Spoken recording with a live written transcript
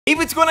Hey,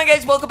 what's going on,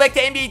 guys? Welcome back to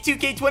NBA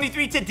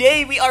 2K23.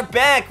 Today we are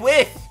back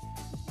with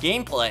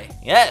gameplay.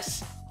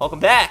 Yes, welcome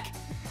back.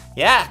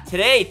 Yeah,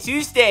 today,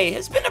 Tuesday,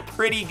 has been a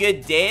pretty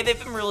good day. They've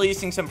been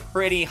releasing some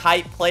pretty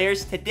hype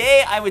players.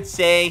 Today, I would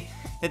say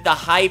that the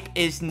hype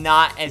is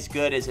not as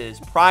good as it has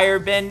prior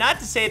been. Not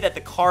to say that the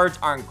cards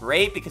aren't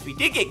great, because we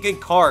did get good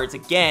cards.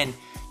 Again,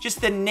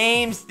 just the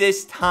names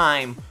this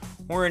time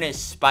weren't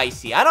as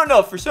spicy. I don't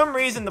know, for some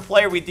reason, the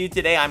player we do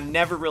today, I'm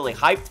never really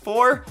hyped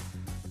for.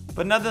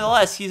 But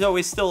nonetheless, he's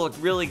always still a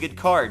really good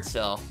card,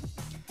 so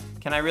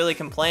can I really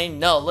complain?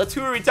 No.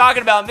 Who are we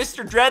talking about?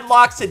 Mr.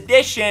 Dreadlocks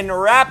Edition,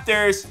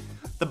 Raptors,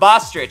 the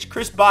Bosh,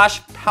 Chris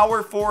Bosh,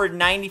 power forward,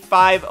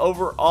 95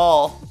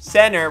 overall,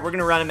 center. We're going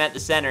to run him at the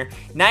center.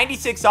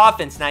 96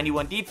 offense,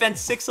 91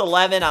 defense,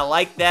 6'11", I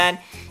like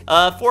that.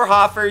 4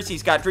 Hoffers,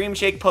 he's got Dream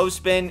Shake, Post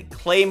Spin,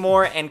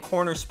 Claymore, and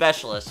Corner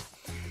Specialist.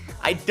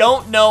 I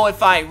don't know if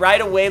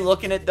right away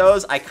looking at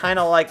those, I kind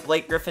of like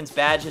Blake Griffin's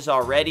badges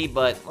already,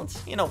 but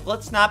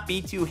let's not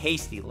be too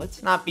hasty.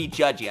 Let's not be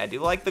judgy. I do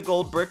like the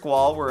gold brick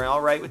wall. We're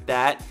all right with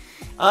that.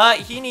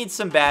 He needs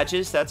some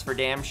badges. That's for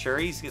damn sure.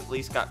 He's at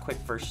least got quick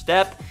first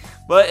step,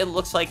 but it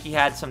looks like he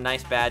had some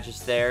nice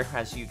badges there.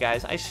 As you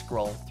guys, I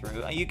scroll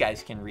through. You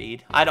guys can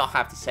read. I don't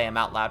have to say them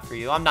out loud for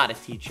you. I'm not a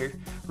teacher.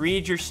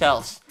 Read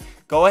yourselves.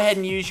 Go ahead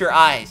and use your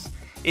eyes.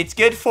 It's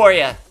good for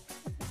you.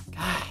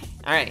 God.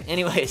 All right,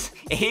 anyways,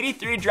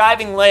 83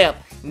 driving layup,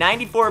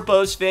 94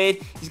 post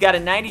fade. He's got a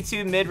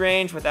 92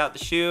 mid-range without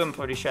the shoe. I'm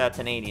pretty sure that's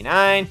an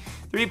 89.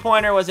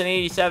 Three-pointer was an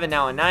 87,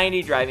 now a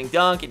 90. Driving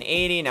dunk, an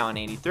 80, now an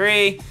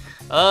 83.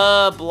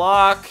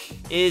 Block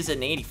is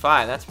an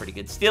 85. That's pretty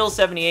good. Steal,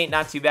 78,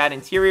 not too bad.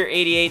 Interior,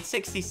 88.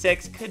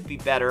 66, could be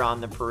better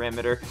on the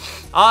perimeter.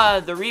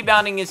 The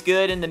rebounding is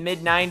good in the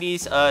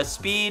mid-90s.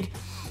 Speed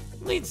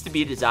leads to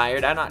be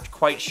desired. I'm not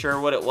quite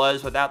sure what it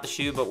was without the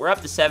shoe, but we're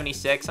up to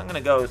 76. I'm going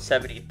to go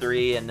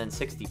 73 and then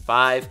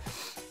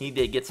 65. He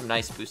did get some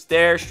nice boost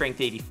there. Strength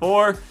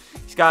 84.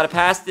 He's got a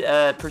pass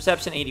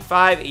perception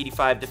 85,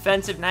 85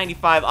 defensive,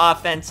 95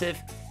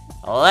 offensive.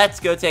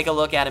 Let's go take a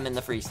look at him in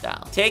the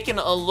freestyle. Taking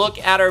a look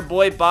at our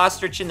boy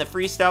Bostrich in the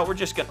freestyle. We're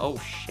just going to... Oh,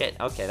 shit.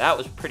 Okay, that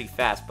was pretty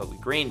fast, but we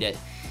greened it.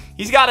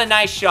 He's got a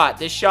nice shot.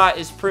 This shot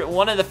is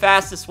one of the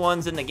fastest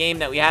ones in the game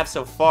that we have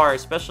so far,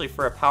 especially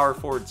for a power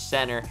forward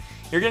center.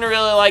 You're going to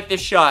really like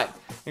this shot.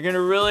 You're going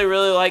to really,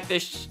 really like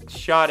this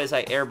shot as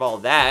I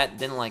airball that.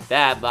 Didn't like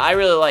that, but I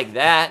really like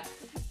that.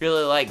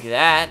 Really like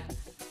that.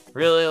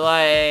 Really like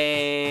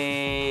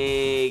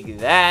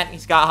that.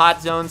 He's got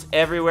hot zones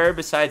everywhere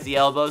besides the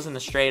elbows and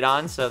the straight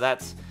on, so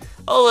that's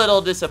a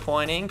little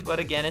disappointing. But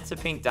again, it's a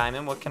pink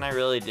diamond. What can I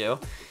really do?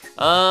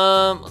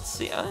 Let's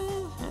see.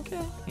 Okay.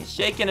 He's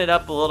shaking it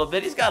up a little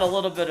bit. He's got a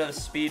little bit of a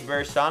speed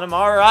burst on him.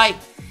 All right.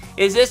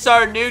 Is this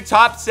our new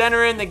top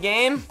center in the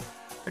game?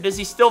 Or does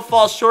he still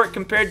fall short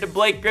compared to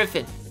Blake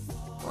Griffin?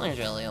 Well, there's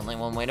really only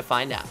one way to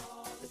find out.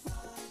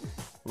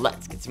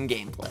 Let's get some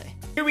gameplay.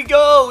 Here we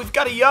go. We've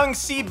got a young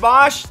C.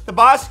 Bosh, the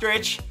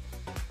Bostrich.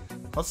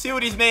 Let's see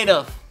what he's made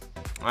of.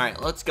 All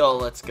right, let's go.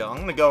 Let's go. I'm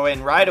going to go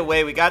in right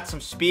away. We got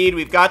some speed.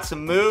 We've got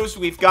some moves.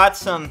 We've got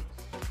some...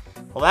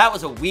 Well, that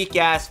was a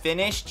weak-ass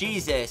finish.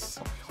 Jesus.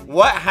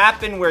 What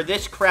happened where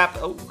this crap...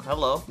 Oh,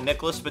 hello.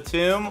 Nicholas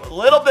Batum. A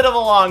little bit of a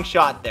long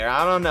shot there.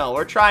 I don't know.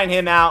 We're trying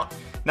him out.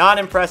 Not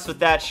impressed with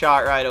that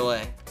shot right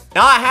away.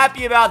 Not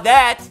happy about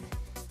that.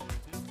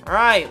 All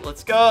right,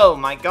 let's go.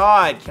 My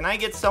God. Can I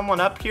get someone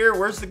up here?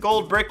 Where's the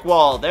gold brick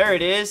wall? There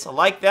it is. I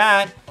like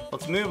that.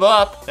 Let's move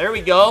up. There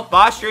we go.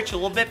 Bostrich a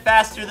little bit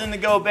faster than the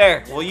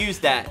Gobert. We'll use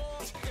that.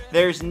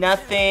 There's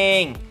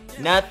nothing.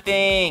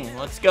 Nothing.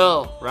 Let's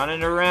go.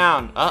 Running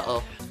around.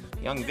 Uh-oh.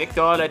 Young Victor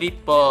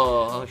Oladipo.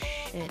 Oh,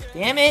 shit.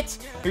 Damn it.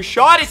 Your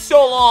shot is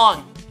so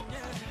long.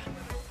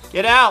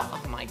 Get out.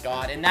 Oh, my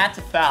God. And that's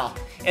a foul.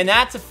 And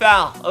that's a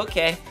foul.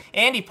 Okay.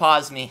 And he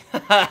paused me.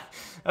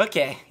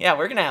 Okay. Yeah,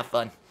 we're going to have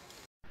fun.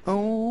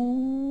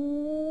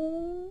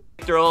 Oh.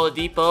 Victor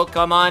Oladipo,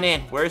 come on in.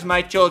 Where's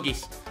my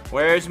choggies?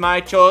 Where's my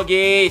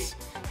choggies?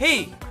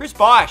 Hey, Chris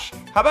Bosh.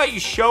 How about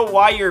you show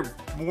why you're...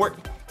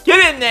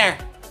 Get in there.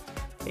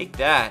 Take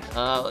that.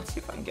 Let's see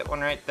if I can get one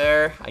right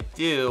there. I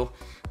do.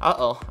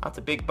 Uh-oh. That's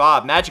a big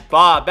Bob. Magic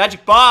Bob.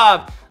 Magic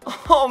Bob.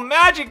 Oh,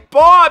 Magic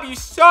Bob. You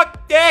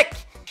suck dick.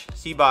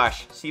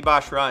 C-Bosh.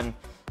 C-Bosh run.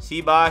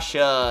 C-Bosh,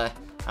 I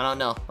don't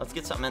know. Let's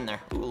get something in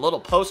there. Ooh, a little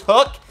post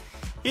hook.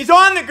 He's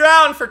on the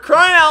ground for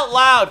crying out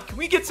loud. Can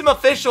we get some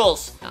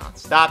officials? No,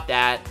 stop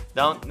that.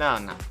 Don't.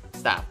 No.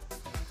 Stop.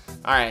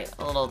 All right.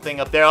 A little thing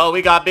up there. Oh,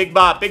 we got Big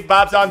Bob. Big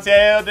Bob's on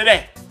sale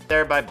today.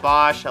 There by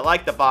Bosh. I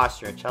like the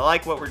Bostrich. I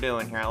like what we're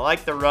doing here. I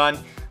like the run.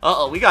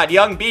 Uh-oh, we got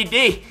Young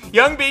BD.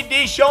 Young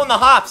BD showing the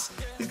hops.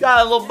 He's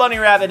got a little bunny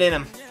rabbit in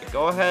him.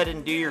 Go ahead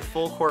and do your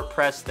full court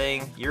press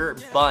thing. Your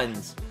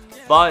buns.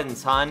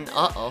 Buns, hun.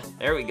 Uh-oh.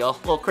 There we go.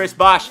 Little Chris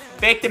Bosh.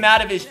 Faked him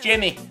out of his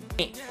Jimmy.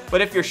 But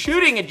if you're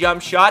shooting a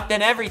jump shot,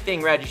 then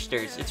everything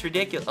registers. It's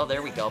ridiculous. Oh,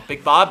 there we go.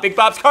 Big Bob. Big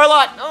Bob's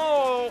Carlot.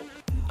 No.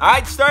 All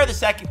right, start of the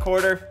second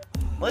quarter.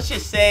 Let's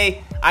just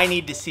say I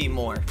need to see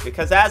more.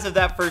 Because as of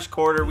that first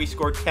quarter, we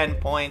scored 10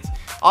 points.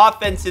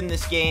 Offense in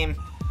this game,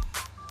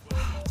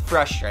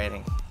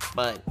 frustrating,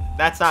 but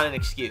that's not an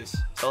excuse.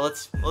 So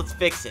let's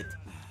fix it.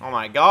 Oh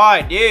my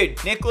god,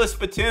 dude. Nicholas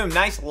Batum,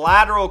 nice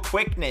lateral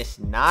quickness.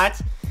 Not.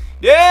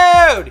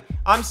 Dude,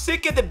 I'm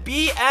sick of the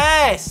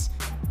BS.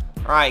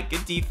 All right,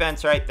 good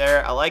defense right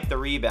there. I like the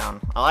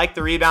rebound. I like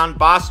the rebound.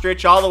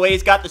 Bostrich all the way.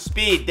 He's got the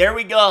speed. There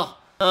we go.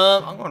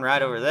 I'm going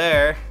right over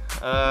there.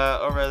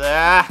 Over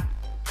there.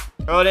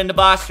 Throw it into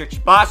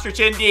Bostrich. Bostrich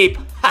in deep.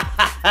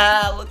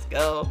 Let's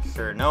go.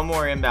 Sure, no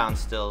more inbound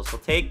stills. We'll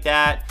take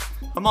that.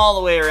 Come all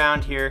the way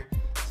around here.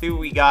 See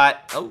what we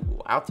got. Oh,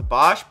 out to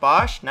Bosh.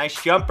 Bosh,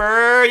 nice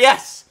jumper.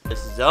 Yes.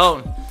 This is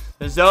zone.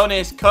 The zone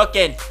is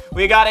cooking.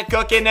 We got it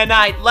cooking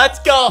tonight. Let's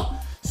go.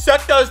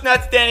 Suck those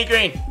nuts, Danny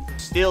Green.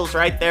 Steals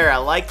right there. I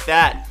like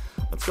that.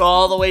 Let's go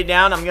all the way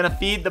down. I'm going to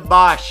feed the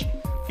Bosh.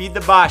 Feed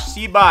the Bosh.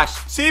 See Bosh.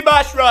 See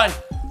Bosh run.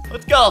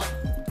 Let's go.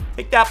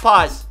 Take that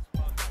pause.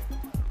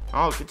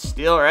 Oh, good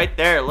steal right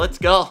there. Let's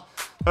go.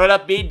 Put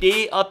up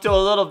BD. Up to a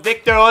little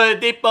Victor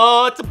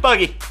Oladipo. It's a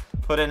buggy.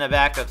 Put in a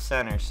backup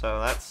center, so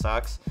that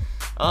sucks.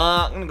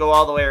 I'm going to go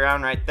all the way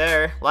around right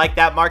there. Like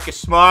that, Marcus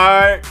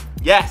Smart.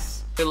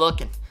 Yes. Good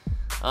looking.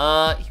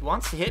 He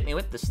wants to hit me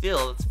with the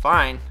steal. That's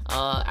fine.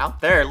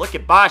 Out there. Look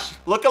at Bosh.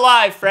 Look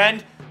alive,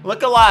 friend.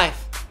 Look alive.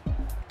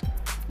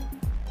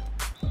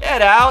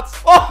 Get out.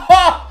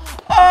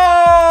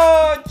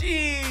 Oh,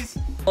 jeez.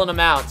 Pulling him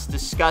out. It's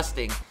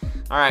disgusting.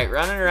 All right,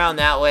 running around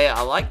that way.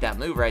 I like that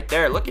move right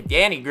there. Look at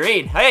Danny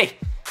Green. Hey,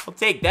 I'll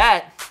take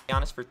that. Be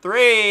honest for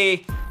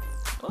three.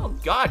 Oh,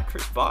 God,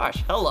 Chris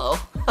Bosh. Hello.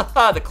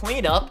 The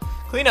cleanup.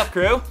 Cleanup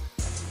crew.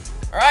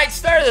 All right,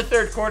 start of the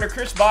third quarter.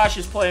 Chris Bosh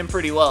is playing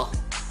pretty well.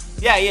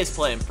 Yeah, he is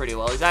playing pretty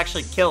well. He's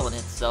actually killing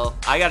it, so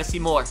I got to see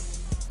more.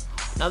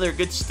 Another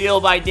good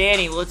steal by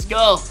Danny. Let's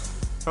go.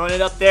 Throwing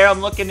it up there.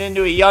 I'm looking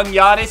into a young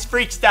Giannis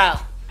freak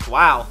style.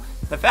 Wow.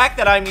 The fact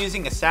that I'm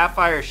using a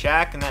Sapphire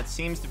Shack and that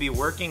seems to be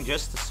working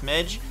just a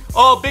smidge.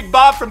 Oh, Big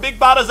Bob from Big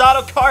Bada's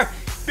Auto Car.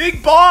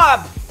 Big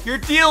Bob, your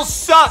deals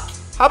suck.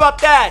 How about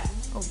that?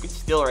 Oh, good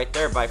steal right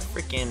there by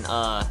freaking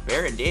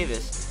Baron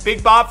Davis.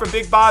 Big Bob from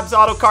Big Bob's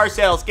Auto Car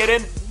Sales. Get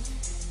in.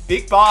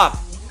 Big Bob,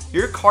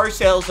 your car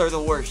sales are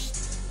the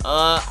worst.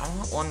 I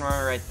want one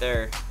runner right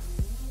there.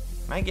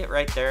 Can I get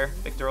right there?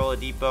 Victor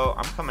Oladipo.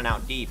 I'm coming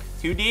out deep.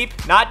 Too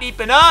deep? Not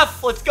deep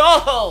enough. Let's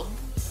go.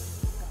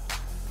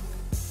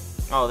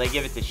 Oh, they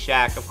give it to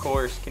Shaq, of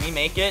course. Can he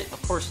make it?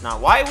 Of course not.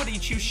 Why would he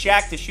choose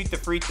Shaq to shoot the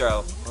free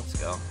throw? Let's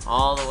go.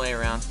 All the way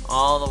around.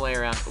 All the way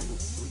around.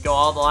 Ooh, we go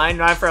all the line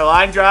drive for a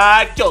line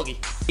drive. Jogi.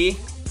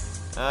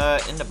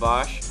 Into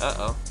Bosh.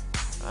 Uh-oh.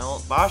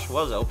 Well, Bosh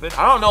was open.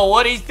 I don't know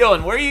what he's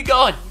doing. Where are you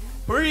going?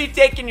 Where are you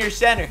taking your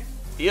center?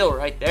 Steal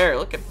right there.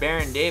 Look at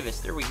Baron Davis.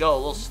 There we go. A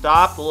little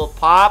stop. A little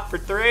pop for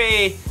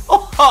three.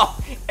 Oh,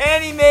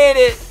 and he made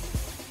it.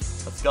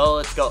 Let's go.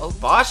 Let's go. Oh,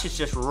 Bosh is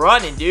just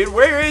running, dude.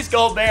 Where is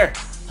Gobert?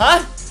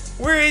 Huh?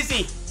 Where is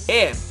he?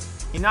 Damn.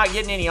 He's not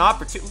getting any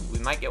opportunity. We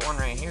might get one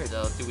right here,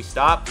 though. Do we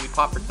stop? Do we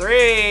pop for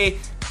three?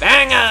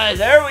 Bangers.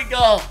 There we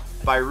go.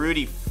 By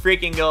Rudy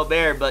freaking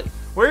Gobert. But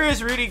where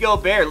is Rudy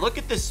Gobert? Look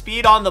at the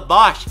speed on the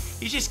Bosh.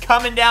 He's just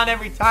coming down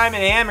every time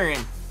and hammering.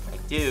 I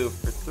do.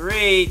 For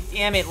three.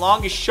 Damn it.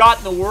 Longest shot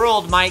in the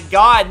world. My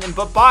God.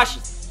 But Bosh,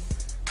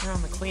 they're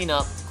on the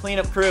cleanup.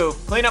 Cleanup crew.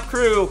 Cleanup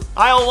crew.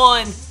 Aisle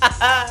one.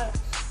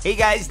 Hey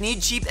guys,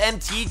 need cheap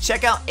MT?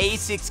 Check out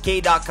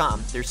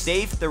a6k.com. They're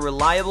safe, they're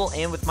reliable,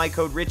 and with my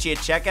code Richie at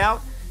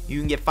checkout, you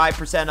can get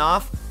 5%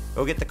 off.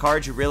 Go get the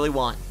cards you really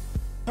want.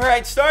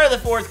 Alright, start of the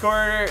fourth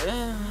quarter.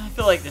 I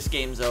feel like this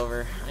game's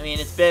over. I mean,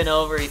 it's been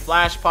over. He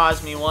flash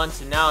paused me once,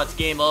 and now it's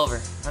game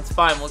over. That's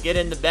fine. We'll get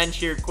in the bench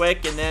here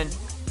quick, and then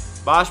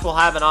Bosh will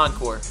have an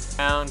encore.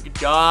 Good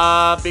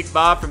job, Big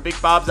Bob from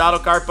Big Bob's Auto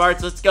Car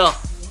Parts. Let's go.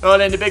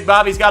 Going into Big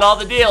Bob. He's got all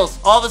the deals,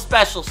 all the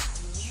specials.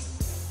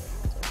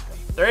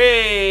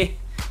 Three.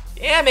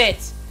 Damn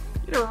it.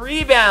 Get a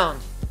rebound.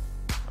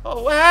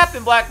 Oh, what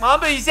happened, Black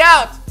Mamba? He's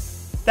out.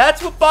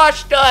 That's what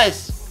Bosh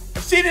does.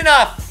 I've seen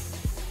enough.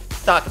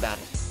 Let's talk about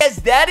it. Yes,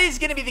 that is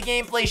going to be the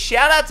gameplay.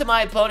 Shout out to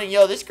my opponent.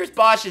 Yo, this Chris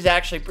Bosh is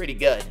actually pretty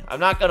good. I'm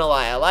not going to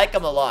lie. I like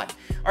him a lot.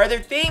 Are there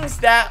things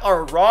that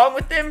are wrong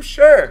with him?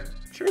 Sure.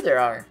 Sure there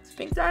are. It's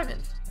Pink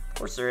Diamond. Of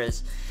course there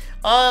is.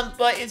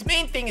 But his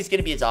main thing is going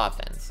to be his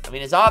offense. I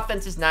mean, his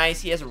offense is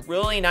nice. He has a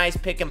really nice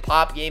pick and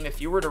pop game.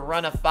 If you were to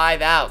run a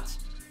 5-out,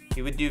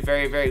 he would do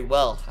very, very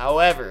well.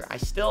 However, I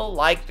still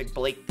like the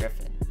Blake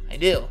Griffin. I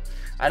do.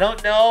 I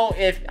don't know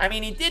if, I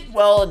mean, he did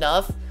well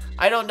enough.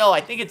 I don't know. I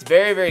think it's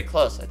very, very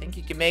close. I think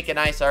you can make a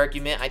nice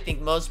argument. I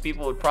think most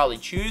people would probably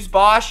choose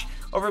Bosh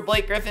over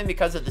Blake Griffin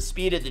because of the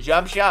speed of the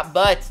jump shot,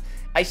 but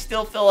I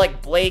still feel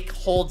like Blake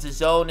holds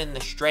his own in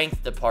the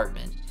strength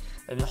department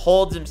and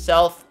holds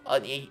himself,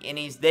 and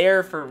he's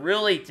there for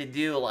really to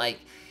do, like,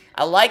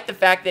 I like the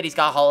fact that he's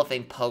got Hall of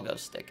Fame pogo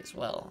stick as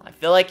well. I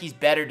feel like he's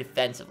better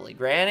defensively.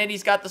 Granted,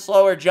 he's got the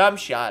slower jump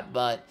shot,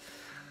 but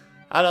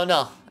I don't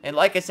know. And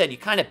like I said, you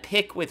kind of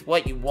pick with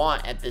what you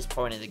want at this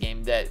point in the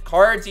game. That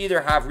cards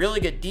either have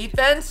really good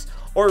defense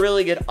or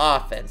really good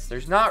offense.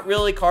 There's not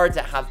really cards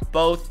that have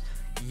both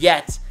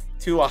yet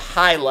to a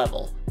high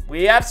level.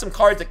 We have some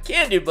cards that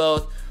can do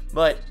both,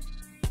 but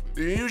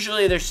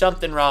usually there's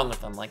something wrong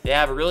with them. Like they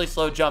have a really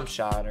slow jump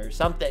shot or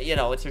something, you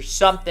know, there's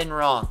something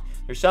wrong.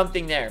 There's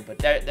something there, but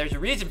there's a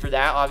reason for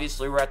that.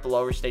 Obviously, we're at the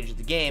lower stage of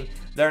the game.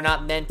 They're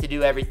not meant to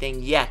do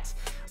everything yet.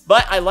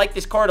 But I like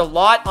this card a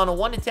lot. On a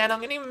 1 to 10, I'm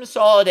going to give him a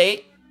solid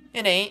 8.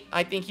 An 8.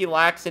 I think he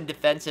lacks in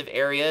defensive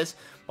areas.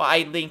 Well,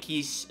 I think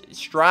he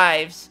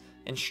strides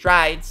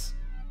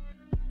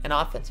in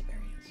offensive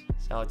areas.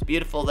 So it's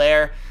beautiful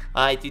there.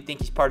 I do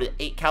think he's part of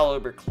the 8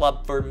 caliber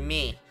club for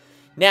me.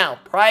 Now,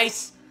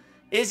 price,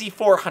 is he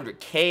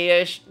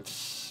 400K-ish?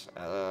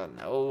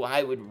 No,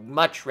 I would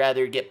much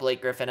rather get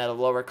Blake Griffin at a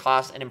lower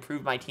cost and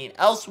improve my team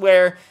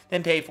elsewhere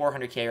than pay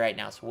 400K right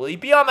now. So will he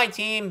be on my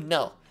team?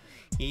 No.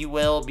 He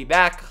will be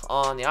back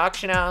on the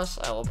auction house.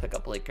 I will pick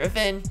up Blake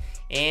Griffin,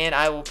 and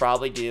I will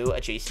probably do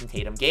a Jason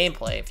Tatum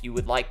gameplay. If you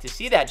would like to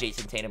see that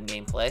Jason Tatum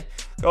gameplay,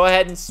 go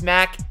ahead and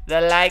smack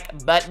the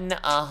like button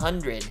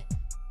 100.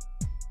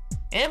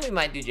 And we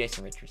might do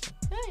Jason Richardson.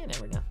 You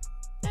never know.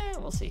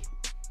 We'll see.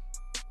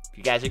 If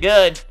you guys are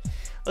good,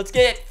 let's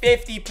get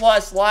 50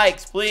 plus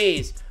likes,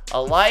 please.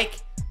 A like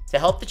to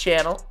help the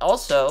channel.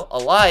 Also, a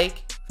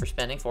like for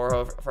spending for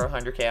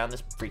 100K on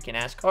this freaking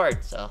ass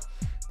card. So,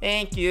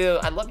 thank you.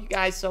 I love you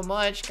guys so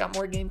much. Got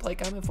more gameplay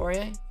coming for you.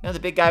 You know, the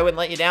big guy wouldn't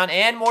let you down.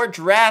 And more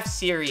draft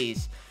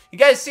series. You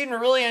guys seem to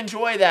really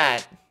enjoy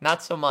that.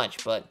 Not so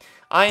much, but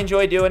I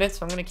enjoy doing it,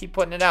 so I'm going to keep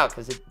putting it out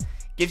because it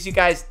gives you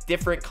guys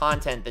different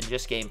content than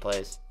just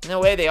gameplays. In a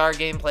way, they are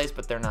gameplays,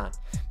 but they're not.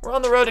 We're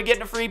on the road to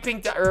getting a free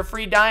a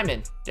free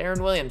diamond.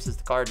 Darren Williams is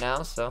the card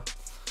now, so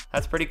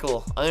that's pretty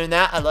cool. Other than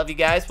that, I love you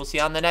guys. We'll see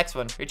you on the next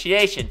one. Richie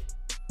Nation.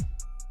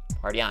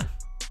 Party on.